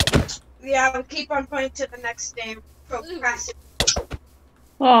 Yeah, we'll keep on going to the next game. Procrastinate.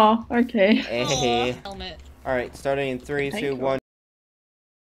 Oh, okay. Hey. Helmet. Alright, starting in 3, Thank 2, you. 1.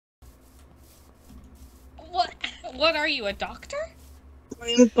 What? What are you, a doctor?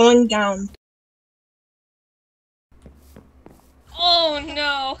 I'm going down. Oh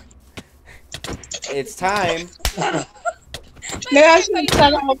no. It's time. Maybe I should Like,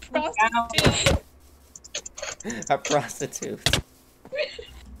 set you're up prostitute. A prostitute.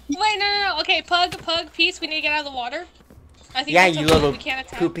 Wait, no. Okay, Pug, peace. We need to get out of the water. I think Yeah, that's you okay, little we can't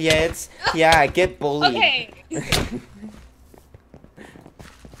attack. poopy heads. Yeah, get bullied. Okay.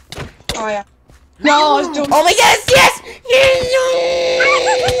 Oh yeah. No, I was doing. Oh my yes! Yes!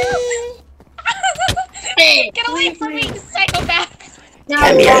 Get away from me, psychopath!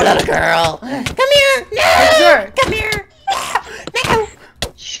 Come here, little girl. Come here. No. Come here. No.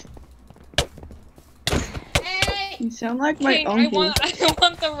 Hey! You sound like my King, I uncle.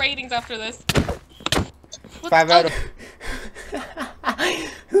 want the ratings after this. 5 out of.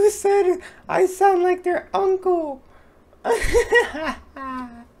 Who said I sound like their uncle?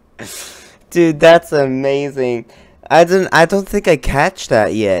 Dude, that's amazing. I don't think I catch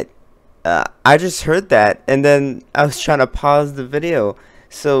that yet. I just heard that, and then I was trying to pause the video,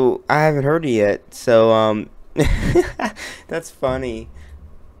 so I haven't heard it yet. So that's funny.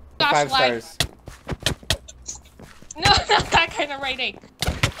 Gosh, 5 lag. stars. No, not that kind of rating.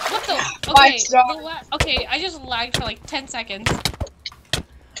 What the? Okay, Five stars. okay, I just lagged for like 10 seconds.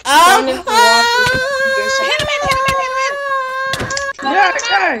 Down into the water. Hit him in! No, no!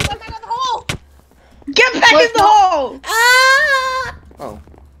 Get back in the hole! Get back in the hole! Oh.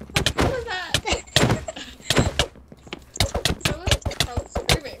 What was that? Someone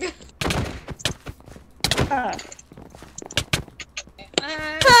screaming. Ah.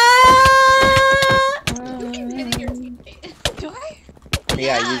 You keep hitting your teammate. Do I?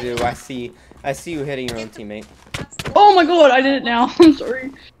 Yeah, you do. I see you hitting your own teammate. Oh my god, I did it now. I'm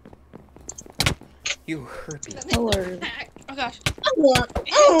sorry. You herpy. Hello. Oh gosh.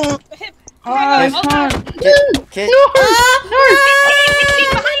 Hit. Ah, Oh god. Get. He's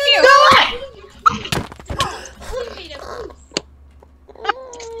behind you!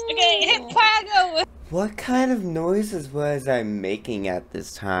 Okay, hit Plago! What kind of noises was I making at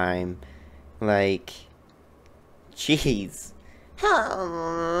this time? Like, jeez.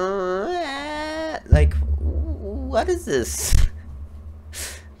 like, what is this?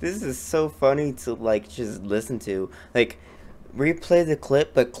 This is so funny to like just listen to. Like, replay the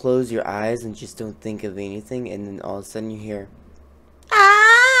clip, but close your eyes and just don't think of anything, and then all of a sudden you hear.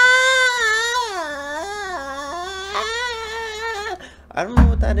 I don't know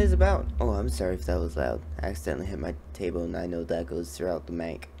what that is about. Oh, I'm sorry if that was loud. I accidentally hit my table, and I know that goes throughout the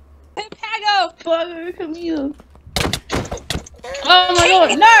mic. Hey, Pago! Bugger, come here. Oh my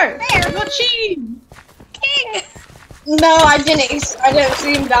god, no! You're cheating! King! No, I didn't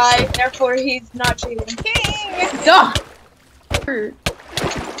see him die, therefore he's not cheating. King! Duh!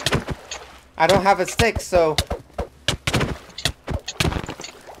 I don't have a stick, so...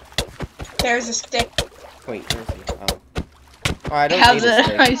 There's a stick. Wait, where is he? Oh. Oh, I don't Have need a it.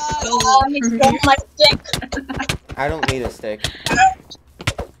 stick. I stole Oh, it he from stole you. my stick. I don't need a stick.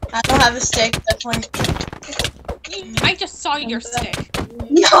 I don't have a stick, that's fine. I just saw your stick.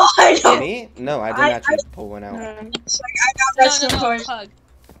 No, I don't. Me? No, I didn't actually pull one out. It's like, I got No, rest no, of no, toys. Pug.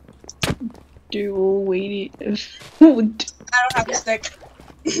 Dual weighty. I don't have a stick.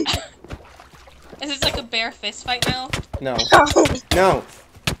 Is this like a bear fist fight now? No. No!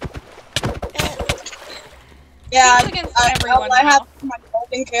 Yeah, King's against everyone I now. have my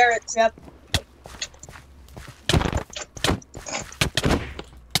golden carrots, yep.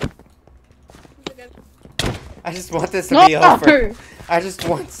 I just want this to No! be over. I just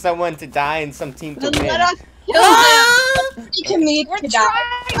want someone to die and some team to Then win. let us kill them! You can need We're to die.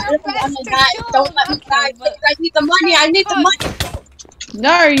 I trying our don't best want to to die. kill Don't them. let me Okay, die. but- I need the money. I need the money.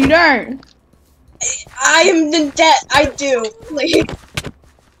 No, you don't. I am in debt. I do. Please.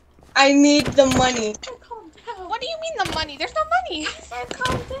 I need the money. What do you mean the money? There's no money.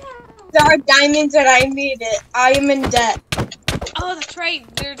 Calm down. There are diamonds and I need it. I am in debt. Oh, that's right.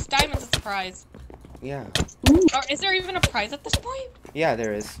 There's diamonds as a prize. Yeah. Or is there even a prize at this point? Yeah,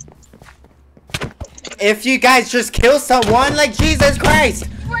 there is. If you guys just kill someone, like Jesus Christ!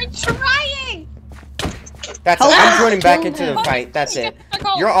 We're trying. That's it. I'm joining back into the fight. That's it.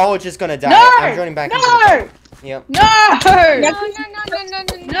 You're all just gonna die. No! I'm joining back into the No! fight. Yep. No! No.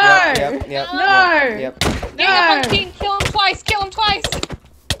 No! Yep. Yep. No! Yep. Gang up on King. Kill him twice. Kill him twice.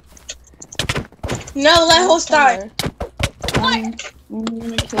 No, let host die. What?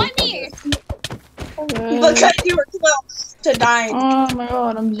 Why me? Because you were close to dying. Oh my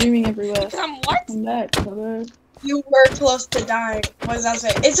god, I'm zooming everywhere. Some what? I'm back, brother. You were close to dying. What does that say?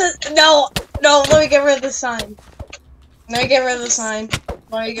 It's a no. Let me get rid of the sign. Let me get rid of the sign.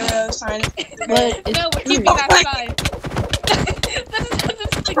 Let me get rid of the sign. But it's No, we're true. keeping that side. this is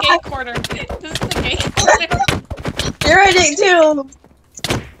the gay corner. This is the gay corner. You're in it too.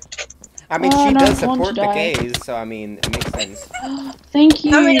 I mean, Oh, she no, does I want to support the die. gays, so I mean, it makes sense. Thank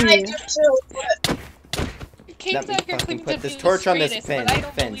you. I mean, I do too. But King's Let me out here fucking claiming put to this be the torch on this straightest, but I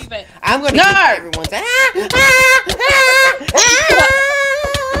don't fence. believe it. I'm gonna No! get everyone's.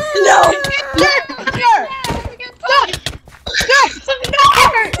 no.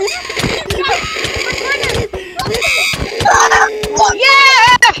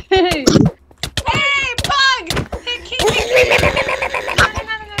 Hey, Pug! Hey, King!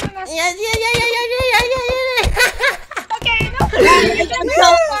 Okay, no fair!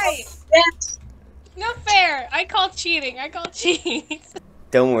 No fight! No fair! I call cheating. I call cheating.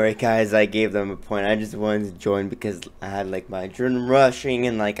 Don't worry, guys. I gave them a point. I just wanted to join because I had like my adrenaline rushing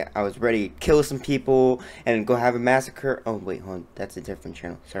and like I was ready to kill some people and go have a massacre. Oh wait, hold on. That's a different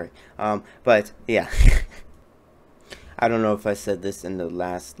channel. Sorry. But yeah. I don't know if I said this in the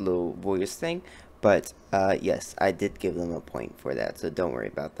last little voice thing, but yes, I did give them a point for that. So don't worry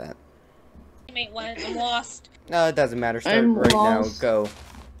about that. Teammate went. I'm lost. No, it doesn't matter. Start I'm right lost. now. Go.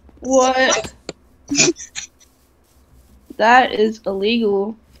 What? That is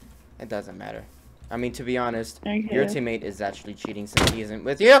illegal. It doesn't matter. I mean, to be honest, Okay. your teammate is actually cheating since he isn't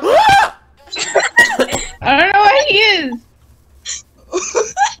with you. I don't know where he is.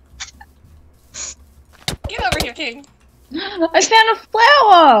 Get over here, King. I found a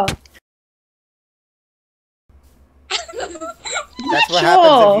flower. That's what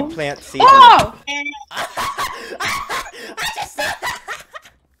happens if you plant seeds. Oh!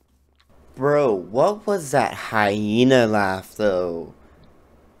 Bro, what was that hyena laugh though?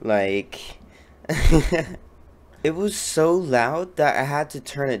 Like, it was so loud that I had to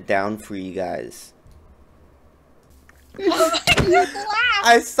turn it down for you guys.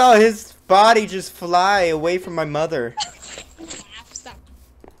 I saw his body just fly away from my mother. Stop.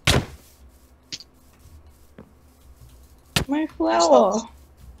 My flower.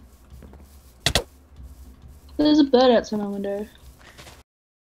 There's a bird outside my window.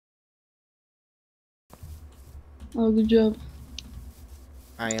 Oh, good job.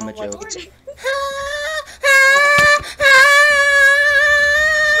 I am a joke.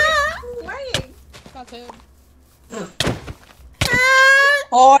 Ted.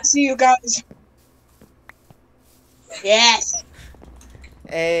 Oh, I see you guys. Yes.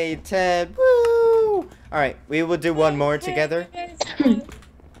 Hey, Ted. Woo! Alright, we will do one more together.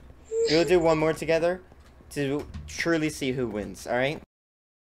 We'll do one more together to truly see who wins, alright?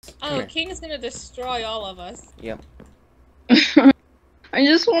 Oh, here. King's gonna destroy all of us. Yep. I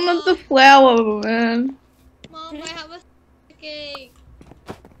just wanted the flower, man. Mom, I have a cake.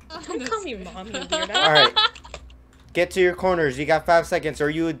 Don't call me mom, you weirdo. Alright. Get to your corners. You got 5 seconds or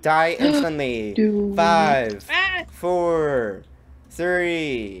you would die instantly. Dude. 5, Ah! 4,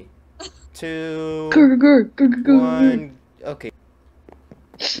 3, 2, Go. 1. Okay.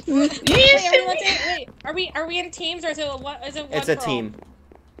 Wait, are we in teams or is it one? It's a for all? team.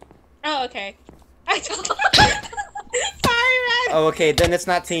 Oh, okay. Sorry, man. Oh, okay. Then it's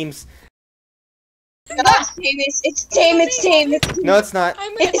not teams. No, it's tame. No, it's not.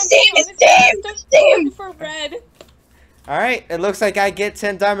 It's team. For red. Alright, it looks like I get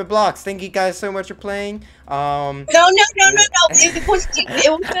 10 diamond blocks. Thank you guys so much for playing. No. It was team.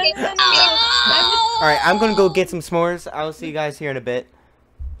 Alright, I'm gonna go get some s'mores. I'll see you guys here in a bit.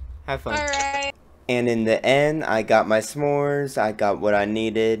 Have fun. Alright. And in the end, I got my s'mores. I got what I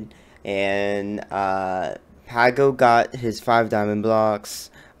needed. And Pago got his 5 diamond blocks.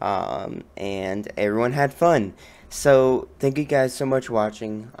 And everyone had fun. So, thank you guys so much for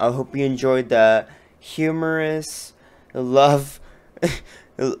watching. I hope you enjoyed the humorous love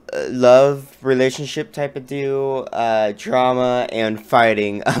relationship type of deal, drama and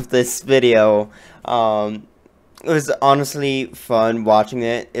fighting of this video. It was honestly fun watching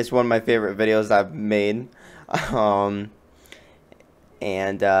it. It's one of my favorite videos I've made.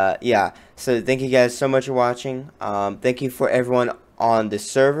 Yeah, so thank you guys so much for watching. Thank you for everyone on the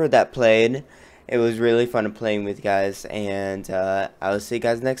server that played. It was really fun playing with you guys, and I will see you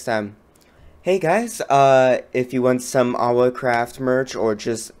guys next time. Hey guys, if you want some AwACraft merch or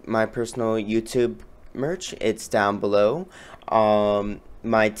just my personal YouTube merch, it's down below.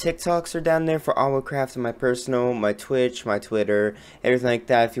 My TikToks are down there for AwACraft and my personal, my Twitch, my Twitter, everything like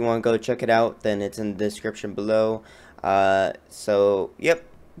that. If you want to go check it out, then it's in the description below. So, yep,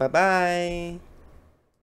 bye-bye.